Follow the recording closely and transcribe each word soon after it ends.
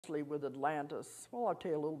with Atlantis. Well, I'll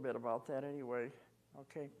tell you a little bit about that anyway,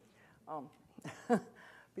 okay?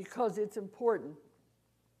 Because it's important.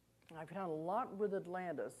 I've done a lot with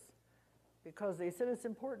Atlantis because they said it's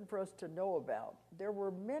important for us to know about. There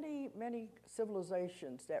were many, many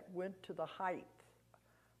civilizations that went to the height.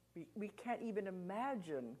 We can't even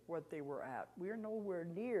imagine what they were at. We're nowhere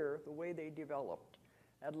near the way they developed.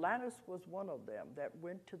 Atlantis was one of them that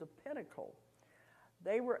went to the pinnacle.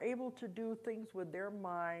 They were able to do things with their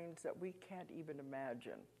minds that we can't even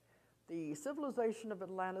imagine. The civilization of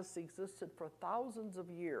Atlantis existed for thousands of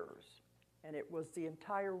years, and it was the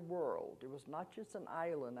entire world. It was not just an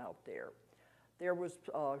island out there. There was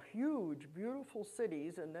huge, beautiful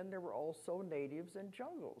cities, and then there were also natives and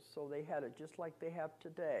jungles. So they had it just like they have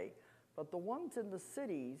today. But the ones in the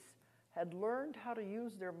cities had learned how to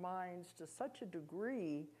use their minds to such a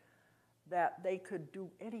degree that they could do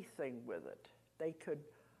anything with it. They could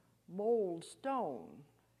mold stone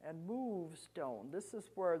and move stone. This is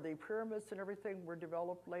where the pyramids and everything were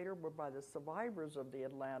developed later, were by the survivors of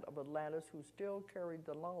Atlantis who still carried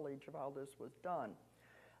the knowledge of how this was done.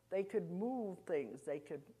 They could move things. They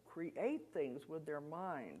could create things with their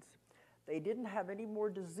minds. They didn't have any more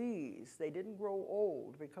disease. They didn't grow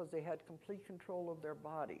old because they had complete control of their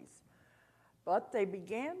bodies. But they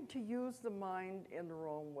began to use the mind in the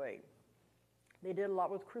wrong way. They did a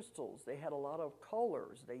lot with crystals. They had a lot of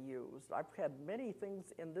colors they used. I've had many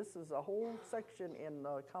things, and this is a whole section in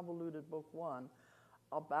Convoluted Book 1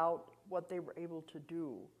 about what they were able to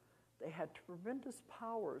do. They had tremendous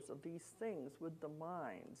powers of these things with the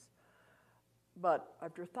minds. But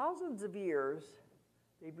after thousands of years,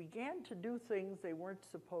 they began to do things they weren't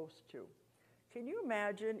supposed to. Can you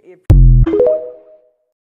imagine if